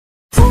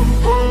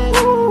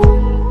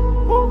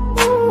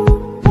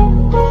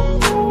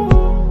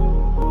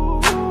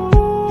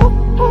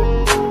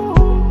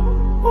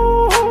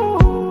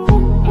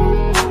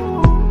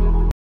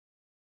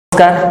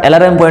नमस्कार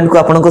एलआरएम पॉइंट को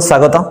आपन को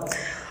स्वागत।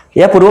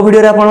 या पूर्व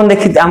वीडियो रे आपन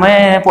देखि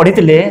आमे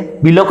पढितिले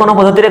विलोकन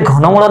पद्धति रे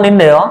घनमूल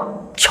निर्णय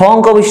 6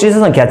 अंक विशिष्ट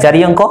संख्या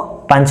 4 अंक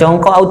 5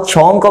 अंक और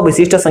 6 अंक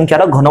विशिष्ट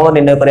संख्यार घनमूल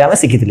निर्णय करे आमे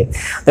सिखितिले।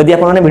 यदि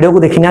आपन माने वीडियो को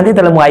देखि नाथि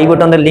तले मु आई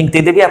बटन रे लिंक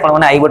दे देबी, आपन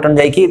माने आई बटन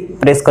जाई कि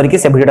प्रेस करके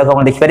से वीडियो को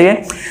आपन देखि परिबे।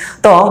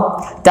 तो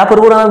ता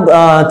पूर्व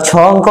 6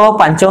 अंक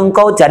 5 अंक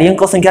और 4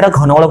 अंक संख्यार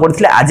घनमूल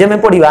पढितिले। आज हम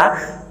पढिबा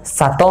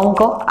 7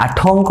 अंक 8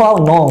 अंक और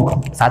 9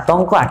 अंक 7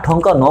 अंक 8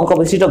 अंक 9 अंक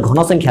विशिष्ट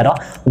घन संख्यार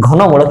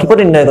घनमूल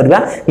किपरि निर्णय करबा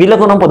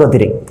विलोकन पद्धति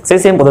रे से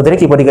सेम पद्धति रे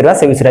किपरि करबा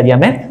से विषय रे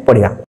हमें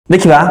पढिबा।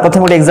 देखिबा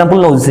प्रथम एक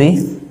एग्जांपल नउसी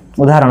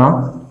उदाहरण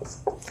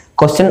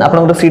क्वेश्चन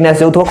आपन स्क्रीन आ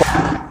जाउथो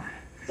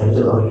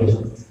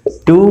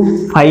 2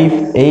 5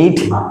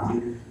 8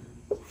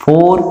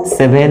 4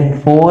 7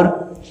 4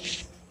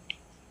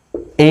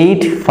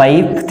 8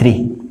 5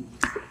 3।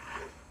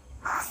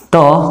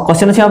 तो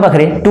क्वेश्चन अछि हम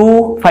पाखरे 2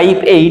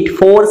 5 8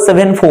 4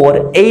 7 4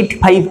 8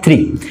 5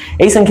 3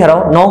 एई संख्यार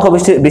 9 अंक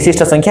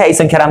विशिष्ट संख्या एई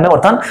संख्यार हम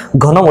वर्तमान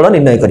घनमूल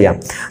निर्णय करिया।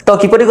 तो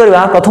किपरि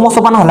करबा प्रथम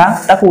सोपान हला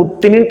ताकू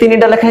 3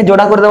 टा लेखा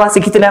जोड़ा कर देबा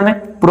सिखितिले हमें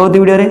पूर्व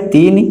वीडियो रे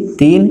 3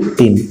 3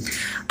 3।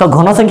 तो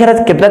घन संख्या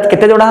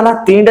केते जोड़ा हला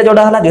 3 टा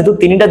जोड़ा हला, जेतु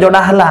 3 टा जोड़ा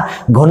हला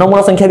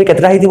घनमूल संख्या भी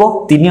केतेटा हिथिबो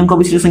 3 अंक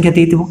विशिष्ट संख्या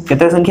हिथिबो।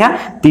 केते संख्या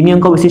 3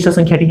 अंक विशिष्ट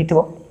संख्या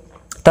हिथिबो।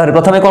 तार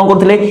प्रथमे कोन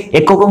करथिले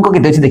एकक अंक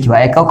केते अछि देखिबा,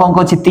 एकक अंक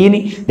अछि 3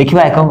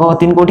 देखिबा, एकक अंक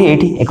 3 कोठी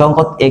एठी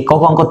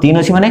एकक अंक 3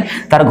 अछि माने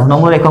तार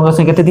घनमूल एकक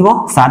अंक केते थिबो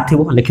 7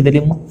 थिबो, लिखि देली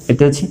मु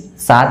केते अछि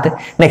 7।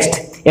 नेक्स्ट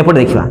एपट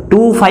देखिबा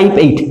 2 5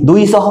 8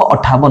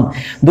 258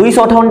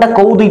 258 टा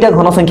को दुईटा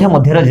घन संख्या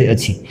मध्य रे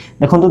अछि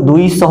देखंतु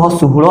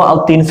 216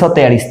 और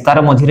 343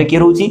 तार मध्य रे के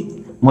रहउची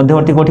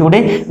मध्यवर्ती कोठी गोटे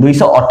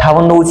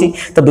 258 रहउची।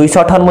 तो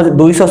 258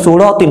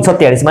 216 और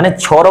 343 माने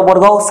 6 रो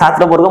वर्ग और 7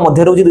 रो वर्ग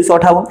मध्य रहउची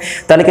 258।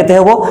 ताले केते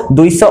हेबो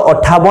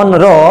 258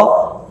 रो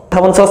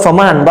 58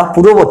 समान बा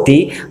पूर्ववर्ती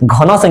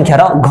घन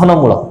संख्यार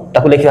घनमूल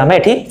ताकू लिखिबा हम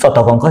एठी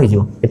शतक अंक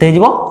हिजिवो एते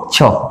हिजिवो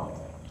 6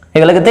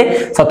 हेगला केते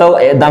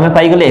शतक दामे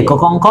पाई गेले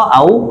एकक अंक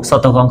आउ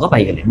शतक अंक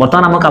पाई गेले।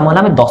 वर्तमान हम काम होला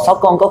हम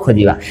दशक अंक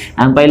खोजिबा।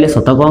 हम पाइले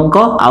शतक अंक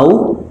आउ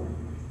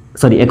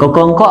सॉरी एकक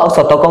अंक और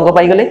शतक अंक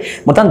पाई गले।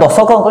 मतलब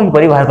दशक अंक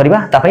किपरि बाहर करबा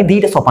ता पई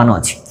दीटा सोपान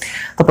अछि।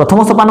 तो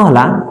प्रथम सोपान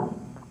हला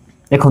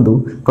देखंतु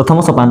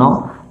प्रथम सोपान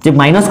जे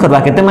माइनस करबा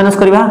केते माइनस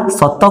करबा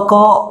शतक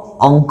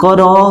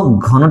अंकर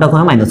घनटा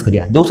को माइनस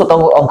करिया। जो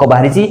शतक अंक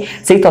बाहरी छी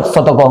सेही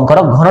शतक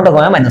अंकर घनटा को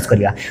माइनस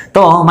करिया।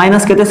 तो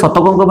माइनस केते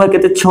शतक अंक बाहर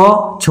केते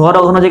 6 6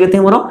 रो घन जे केते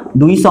हमरो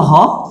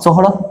 216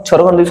 6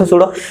 रो घन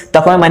 216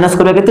 ताको माइनस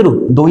करबा केते रु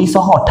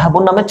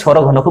 258 नामे 6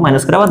 रो घन को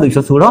माइनस करबा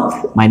 216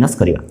 माइनस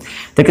करबा।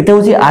 तो केते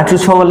होची 8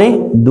 6 गले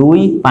 2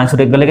 5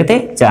 रे गले केते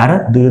 4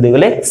 2 रे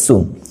गले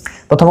 0।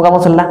 प्रथम काम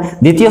सरला।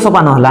 द्वितीय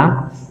सोपान हला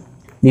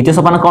द्वितीय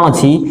सोपान कोन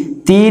अछि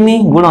 3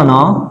 गुणन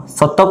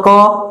शतक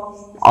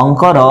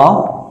अंकर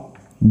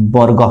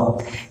वर्ग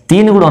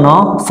 3 गुणन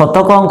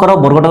शतक अंकर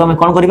वर्गटा हम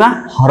कोन करबा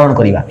हरण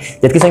करबा।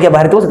 जतकी संख्या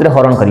बाहर तो सेते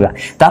हरण करबा।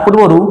 ता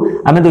पूर्वरु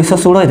आमे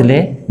 216 हेतले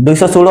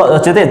 216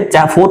 चते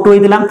 42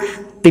 हेतिला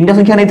तीनटा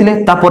संख्या नैथिले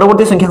ता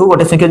परवर्ती संख्या को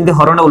गोटे संख्या जति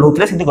हरण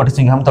ओलहुतले सेति गोटे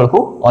संख्या हम तळको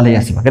ओलै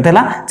आसीबा। केते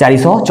हला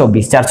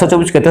 424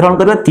 424 केते हरण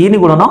करबा 3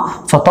 गुणन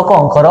शतक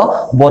अंकर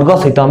वर्ग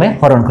सहित हम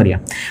हरण करिया।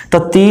 तो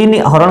 3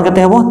 हरण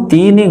केते हेबो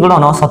 3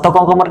 गुणन शतक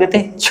अंक मर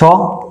केते 6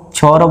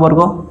 6 रो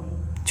वर्ग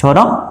 6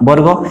 रो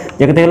वर्ग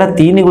जे केते हला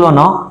 3 गुणन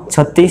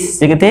 36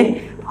 जे केते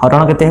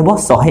हरण केते हेबो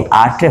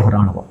 108 रे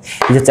हरण हबो।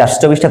 जे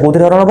 424 टा कोथि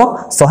हरण हबो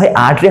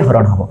 108 रे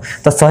हरण हबो।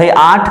 तो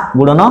 108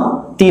 गुणन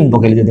 3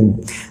 पकेली जदि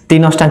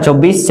 3 8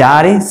 24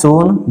 4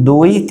 0 2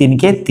 3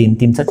 के 3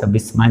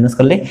 324 माइनस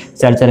करले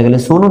 4 4 गेले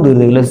 0 2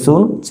 गेले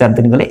 0 4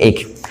 3 गेले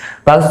 1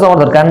 भाग तो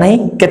दरकार नहीं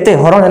केते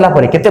हरण हला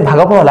परे केते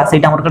भागफल हला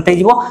सेटा हमर करते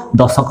हिजबो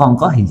दशक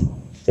अंक हिजबो।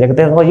 से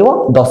केते अंक हिजबो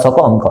दशक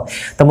अंक।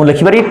 तो मु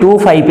लिखि पारी 2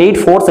 5 8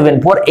 4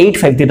 7 4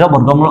 8 5 3 रो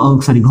वर्गमूल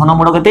सॉरी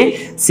घनमूल केते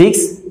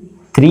 6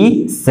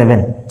 3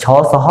 7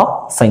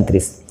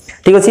 637।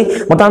 ठीक अछि।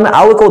 मतलब हम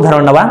आउ एक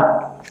उदाहरण नबा।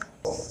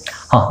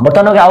 हां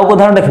बर्तमान आउ एक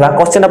उदाहरण देखबा।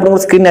 क्वेश्चन आपन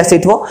स्क्रीन आसी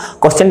थिबो।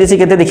 क्वेश्चन दिसी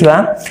केते देखिबा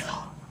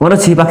मोर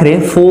छी पाखरे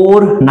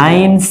 4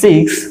 9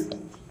 6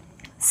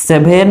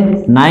 7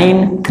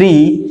 9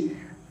 3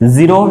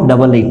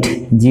 088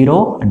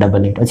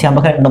 088 अछि हम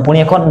पाखरे पुणी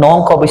एक 9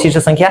 अंक विशिष्ट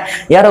संख्या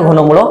यार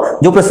घनमूल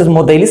जो प्रोसेस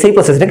मो देली सेही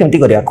प्रोसेस रे केमती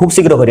करिया खूब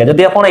शीघ्र करिया।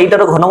 जदि आपण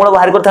एटार घनमूल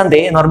बाहर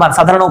करथांते नॉर्मल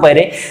साधारण उपाय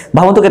रे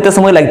भाबंतु केते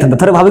समय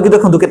लागिथांता थरे भाबि कि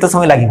देखंतु केते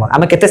समय लागिबो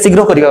आमे केते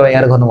शीघ्र करिया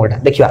यार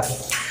घनमूलटा देखिबा।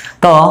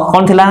 तो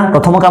कौन थिला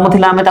प्रथम काम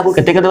थिला हमें ताकू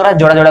केते केते जोड़ा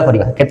जोड़ा जोड़ा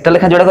करबा। केते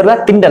लेखा जोड़ा करबा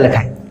 3 टा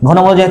लेखा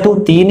घनमूल जेतु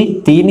 3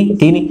 3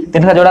 3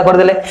 3 टा जोड़ा कर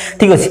देले।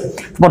 ठीक अछि।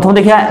 प्रथम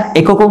देखिया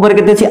एकक अंक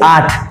केते अछि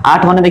 8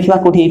 8 माने देखिबा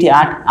कोठी एठी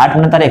 8 8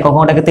 माने तार एकक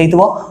अंकटा केते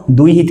हितबो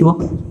 2 हितबो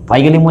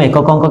पाई गेली मु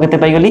एकक अंक केते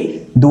पाई गेली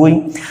 2।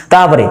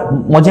 तापरे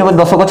मझे में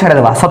दशक छाड़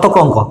देबा शतक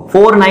अंक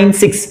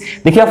 496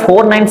 देखिबा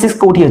 496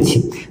 कोठी अछि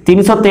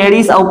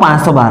 343 और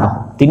 512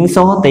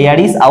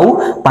 343 आउ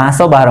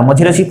 512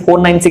 मझे अछि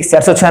 496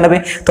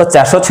 496। तो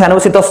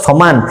 496 तो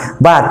समान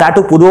बा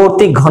ताटू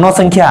पूर्ववर्ती घन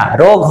संख्या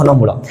रो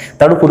घनमूल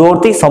ताटू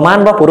पूर्ववर्ती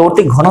समान बा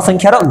पूर्ववर्ती घन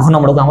संख्या रो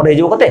घनमूल हमर हे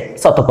जेबो कते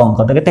शतक अंक।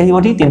 तो केते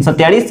हिबोठी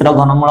 343 रो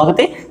घनमूल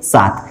केते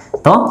 7।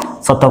 तो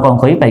शतक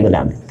अंक ही पाई गेले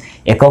हम।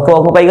 एकक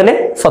अंक पाइगले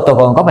शतक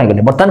अंक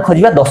पाइगले बर्तमान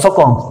खोजा दशक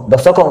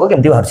अंक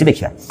केमती बाहर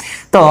देखा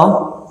तो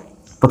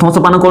प्रथम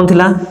सोपान कौन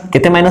थिला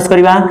केते माइनस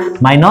करबा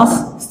माइनस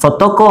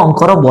शतक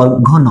अंकर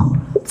घन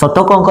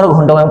शतक अंकर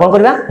घन कौन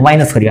करबा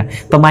माइनस करबा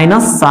तो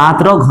माइनस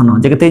 7 रो घन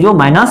जे केते जो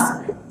माइनस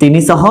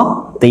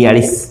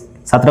 343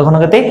 7 रो घन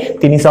केते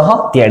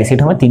 343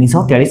 एठो हम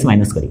 343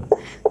 माइनस करबा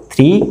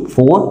 3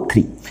 4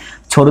 3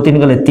 6 रो 3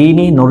 गले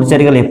 3 9 रो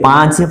 4 गले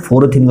 5 4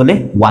 रो 3 गले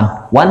 1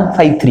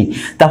 153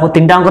 तापर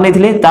तीनटा अंक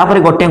नैथिले तापर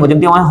गोटे अंक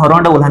जेमति हम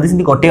हरणटा बोलांती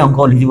सेमति गोटे अंक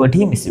ओली जीवो ठी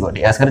मिसी गोटे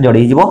आसकर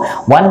जोड़ी जीवो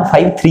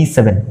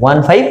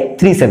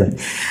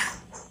 1537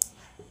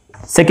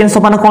 सेकेंड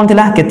सोपान कौन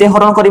थिला केते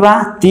हरण करबा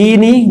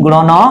 3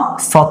 गुणन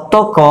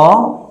शतक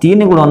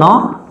 3 गुणन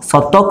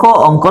शतक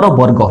अंकर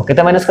वर्ग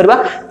केते माइनस करबा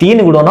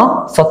 3 गुणन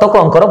शतक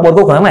अंकर वर्ग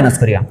को माइनस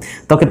करबा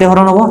तो केते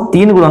हरण हो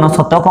 3 गुणन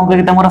शतक अंक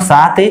केते हमर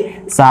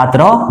 7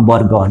 रो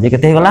वर्ग जे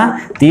केते गला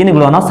 3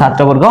 गुणन 7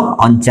 रो वर्ग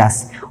 49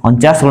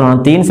 49 गुणन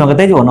 3 सो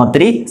केते जो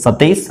 29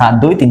 27 7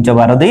 2 3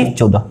 12 2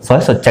 14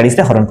 147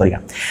 रे हरण करबा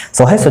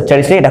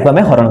 147 रे एटा को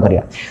हमें हरण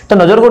करबा तो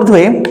नजर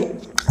करथुए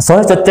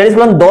 147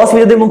 गुणन 10 भी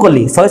यदि मु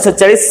कली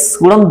 147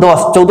 गुणन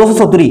 10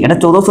 1470 एटा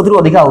 1470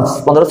 अधिक आउ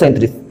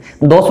 1537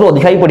 10 रु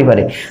अधिक ही पड़ी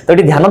पारे तो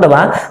ये ध्यान दबा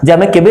जे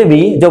हमें केबे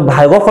भी जो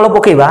भागफल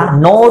पकेबा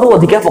 9 रु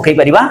अधिक पकई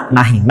परिबा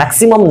नाही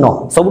मैक्सिमम 9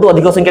 सबटु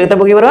अधिक संख्या केते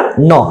पकई परबा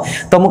 9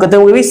 तो मु केते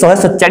पकेबी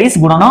 147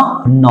 गुणन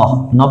 9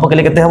 9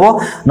 पकेले केते हबो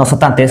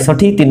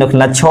 967 3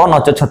 खेला 6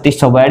 9 36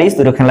 44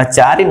 2 खेला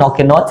 4 9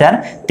 के 9 4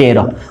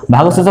 13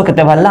 भाग शेष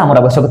केते भाला हमर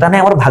आवश्यकता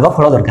नै हमर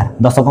भागफल दरकार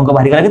दशक अंक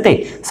बाहरी गला केते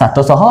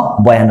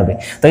 792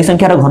 तो ई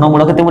संख्यार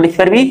घनमूल केते मु लिखि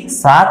परबी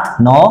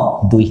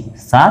 792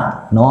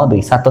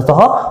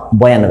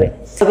 792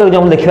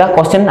 एग्जांपल देखिबा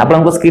question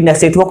आपनको screen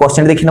आसीथो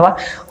question देखिनबा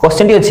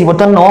question T अछि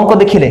बर्तमान 9 अंक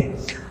देखिले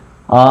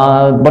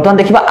बर्तमान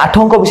देखिबा 8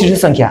 अंक विशिष्ट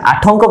संख्या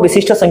 8 अंक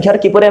विशिष्ट संख्यार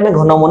किपरे हमें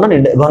घनमूल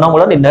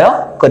निर्णय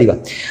करिबा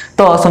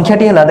तो संख्या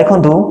टी हला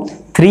देखंतु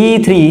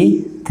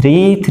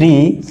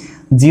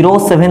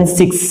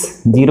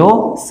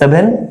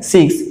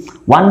 33076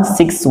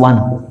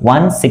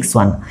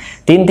 161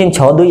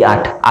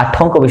 33628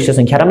 8 अंक विशिष्ट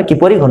संख्यार हमें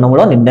किपरि घनमूल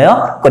निर्णय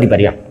करि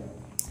परिया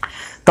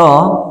तो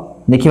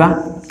देखिबा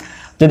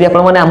जदि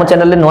आपण माने हम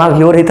चैनल ले नवा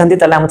व्यूअर हेथांती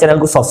ताले हम चैनल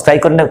को सब्सक्राइब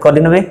कर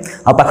नेबे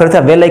आ पाखरे था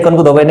बेल आइकन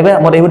को दबाइ नेबे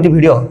हमर एबोटी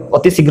वीडियो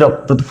अति शीघ्र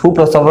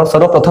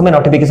सर्वप्रथम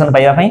नोटिफिकेशन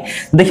पाइबा पई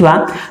देखिबा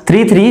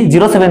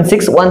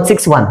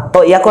 33076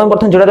 तो या को हम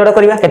प्रथम जोड़ा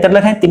करबा केते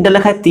लेखाय तीनटा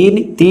लेखाय 3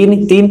 3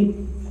 3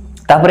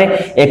 तापरे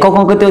एकक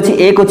अंक केते अछि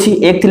 1 अछि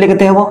 1 थिले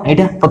केते हेबो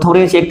एटा प्रथम रे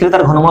 1 थिले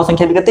तार घनमूल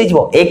संख्या भी केते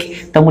हिजबो 1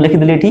 त मु लिखि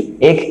देली एठी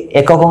 1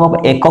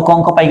 एकक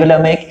अंक पाइ गेले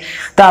हम 1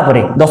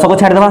 तापरे दशक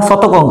छाडी देबा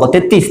शतक अंक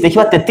 33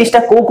 देखिबा 33 टा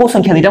को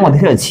संख्या दिटा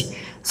मध्ये अछि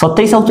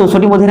 27 और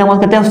 64 मध्ये हम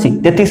केते आछि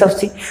 33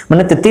 आछि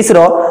माने 33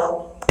 रो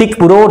ठीक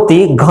पूर्ववर्ती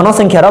घन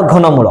संख्यार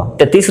घनमूल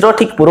 33 रो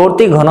ठीक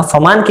पूर्ववर्ती घन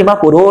समान किबा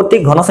पूर्ववर्ती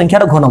घन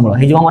संख्यार घनमूल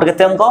हे जो हमर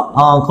केते अंक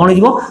कोन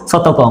हिजबो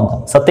शतक अंक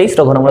 27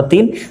 रो घनमूल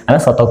 3 हम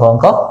शतक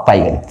अंक पाइ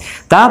गेले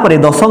तापरे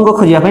दश अंक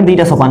खोजिया पे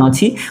दुईटा सोपान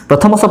अछि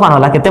प्रथम सोपान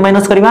हला केते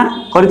माइनस करबा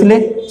करथिले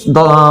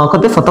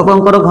कते शतक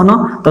अंकर घन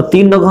तो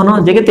 3 रो घन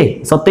जे केते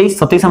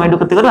 27 हम एडु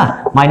केते करबा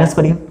माइनस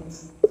करिया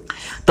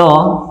तो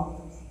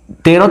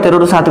 13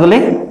 रो 7 गले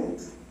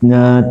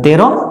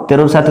 13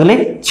 रो 7 गले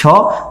 6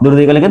 दूर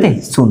दे गले केते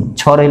 0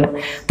 6 रहला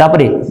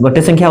तापरे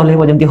गोटे संख्या होले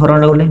जेमति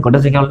हरण गले गोटे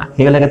संख्या होला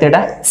हे गला केते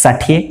एटा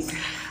 60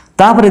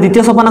 तापरे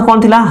द्वितीय सोपान कोन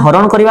थिला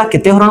हरण करबा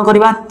केते हरण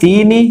करबा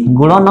 3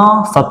 गुणन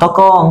शतक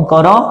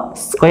अंकर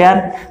स्क्वायर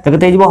तो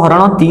केते हिजबो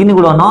हरण 3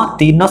 गुणन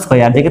 3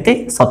 स्क्वायर जे केते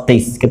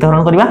 27 केते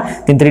हरण करबा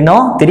 3 3 9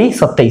 3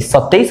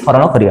 27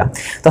 हरण करबा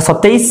तो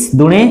 27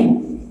 दुणे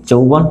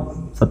 54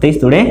 27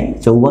 दुणे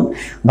 54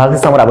 भाग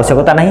से हमर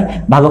आवश्यकता नाही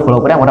भागफल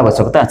ऊपर हमर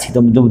आवश्यकता अछि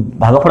तो जो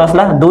भागफल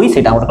असला 2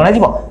 सेटा हमर कोन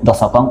हिजबो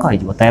दशक अंक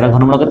हिजबो तार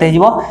घनमूल केते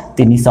हिजबो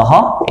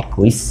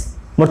 321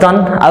 बर्तमान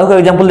आउ को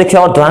एग्जांपल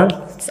देखिया बर्तमान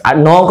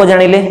 9 अंक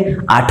जानिले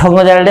 8 अंक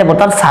जानिले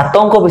बर्तमान 7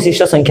 अंक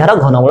विशिष्ट संख्यार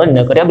घनमूल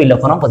निर्णय करिया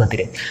विलक्षण पद्धति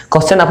रे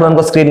क्वेश्चन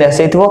आपनको स्क्रीन रे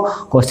आसीथबो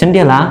क्वेश्चन डी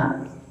हला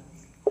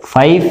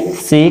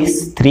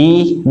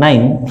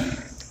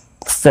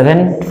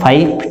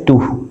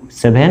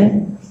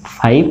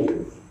 5639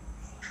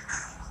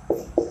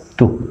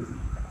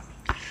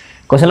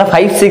 क्वेश्चन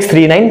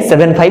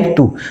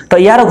 5639752 तो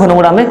यार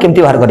घनमूल हमें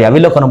केमती बाहर करिया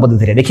विलक्षण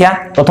पद्धति रे देखिया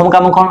प्रथम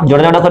काम कोन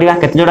जोड़ा जोड़ा करिया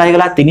केते जोड़ा हे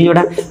गला 3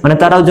 जोड़ा माने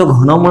तार जो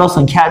घनमूल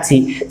संख्या अछि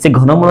से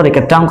घनमूल रे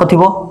केते अंक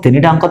थिबो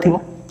 3टा अंक थिबो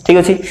ठीक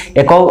अछि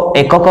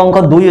एकक अंक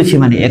 2 अछि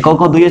माने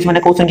एकक 2 अछि माने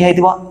को संख्या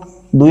हिथिबो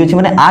 2 अछि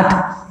माने 8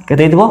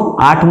 केते हिथिबो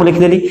 8 मु लिखि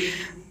देली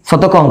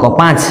शतक अंक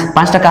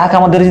 5 टा का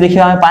मध्ये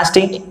देखिया हम 5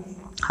 टी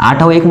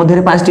 8 और 1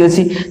 मध्ये 5 टी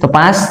अछि तो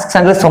 5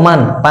 संगे समान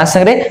 5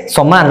 संगे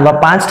समान बा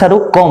 5 थारु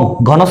कम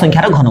घन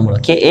संख्यार घनमूल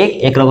के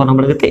 1 रो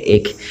घनमूल केते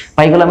 1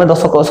 पाइ गेला हम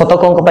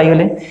शतक अंक पाइ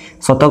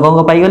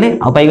गेले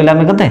आ पाइ गेले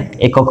हम केते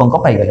एकक अंक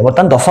पाइ गेले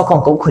बर्तमान दशक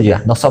अंक को खोजिया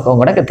दशक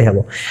अंकटा केते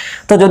हेबो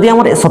तो जदी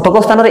हमर शतक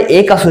स्थान रे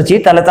 1 आसुची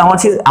ताले त हम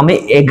अछि हम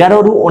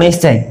 11 रु 19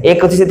 जाय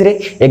 1 अछि सेथिरे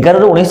 11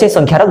 रु 19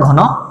 संख्यार घन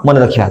मन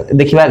रखिया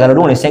देखिबा 11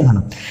 रु 19 घन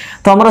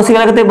तो हमर अछि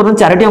गला कते बर्तन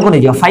चारटी अंक नै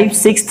जियो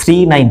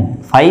 5639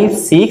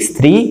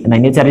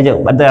 5639 ये चारि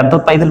जाउ अर्थ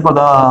पाइदल पद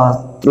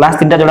लास्ट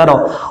तीनटा जोड़ार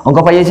अंक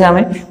पाइ छै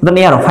हमें तो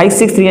यार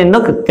 5639 न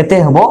केते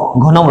हबो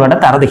घनमूलटा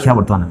तार देखिया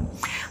वर्तमान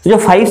तो जो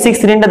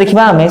 5639 टा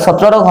देखिबा हमें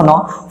 17 रो घन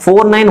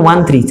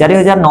 4913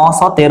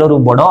 4913 रु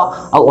बड़ आ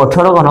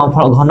 18 घन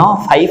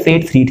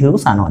 583 रु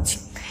सान अछि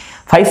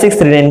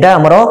 5639 टा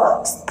हमरो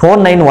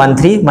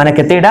 4913 माने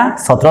केतेडा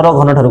 17 रो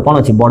घन ठारू कोन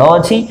अछि बड़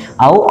अछि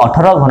आ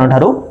 18 घन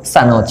ठारू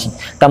सान अछि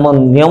तम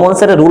नियम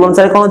अनुसार रूल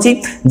अनुसार कोन अछि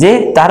जे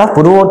तार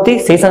पूर्ववर्ती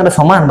सेही संगे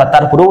समान बा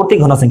तार पूर्ववर्ती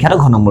घन संख्यार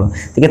घनमूल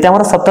तो केते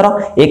हमरो 17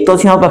 एक तो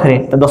अछि हम पाखरे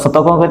तो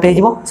 17 कोन केते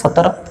हिजबो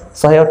 17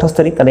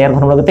 178 तले यार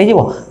घनमूल केते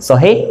हिजबो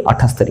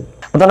 178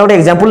 मतलब गोटे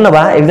एग्जांपल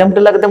नबा एग्जांपल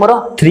ला केते मोर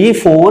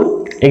 34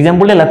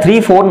 एग्जांपल लेला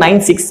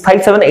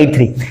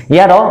 34965783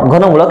 यार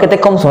घनमूल केते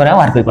कम समय रे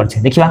बाहर कर करछे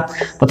देखिबा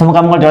प्रथम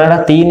काम कर जोड़ा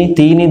 3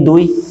 3 2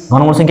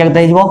 घनमूल संख्या केते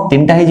हिजबो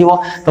 3टा हिजबो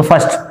तो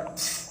फर्स्ट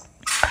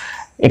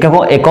एक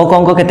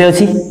अंक केते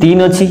अछि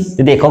 3 अछि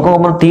यदि एक अंक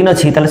 3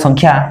 अछि ताले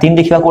संख्या 3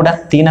 देखिबा कोडा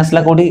 3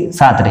 आसला कोडी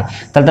 7 रे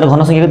ताले तार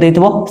घन संख्या केते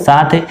हिजबो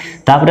 7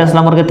 तापर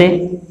आसला मोर केते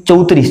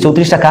 34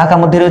 34 टा का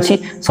मध्ये अछि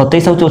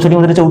 27 और 64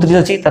 मध्ये 34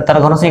 अछि तार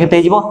घन संख्या केते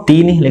हिजबो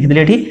 3 लिखि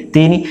देले एठी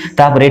 3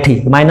 तापर एठी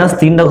माइनस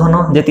 3 रो घन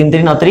जे 3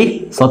 3 9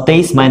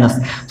 27 माइनस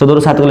 14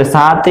 रो 7 गले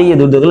 7 ये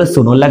 2 2 गले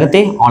 16 ला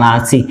केते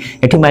 79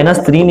 एठी माइनस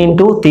 3 *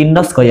 3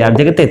 रो स्क्वायर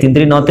जे केते 3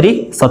 3 9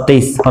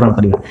 27 हरण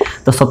करियो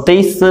तो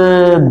 27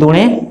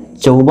 दुणे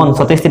 54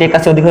 27 रे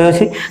 81 अधिक होय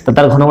तो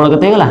तार घनमूल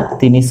केते गेला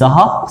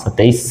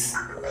 327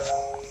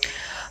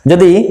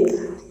 जदी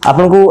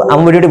आपन को हम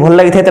वीडियो भल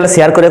लागि थाय तले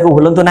शेयर करिया को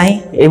भूलंतु नाही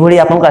ए भडी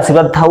आपन को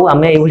आशीर्वाद थाउ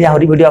हमें ए भडी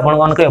आहुरी वीडियो आपन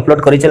मन को अपलोड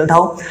करि चल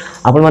थाउ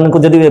आपन मन को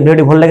जदी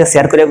वीडियो भल लागि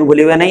शेयर करिया को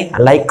भूलिबे नाही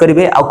लाइक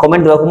करिवे आ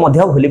कमेंट देबा को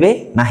मध्य भूलिबे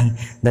नाही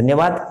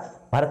धन्यवाद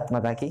भारत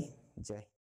माता की जय।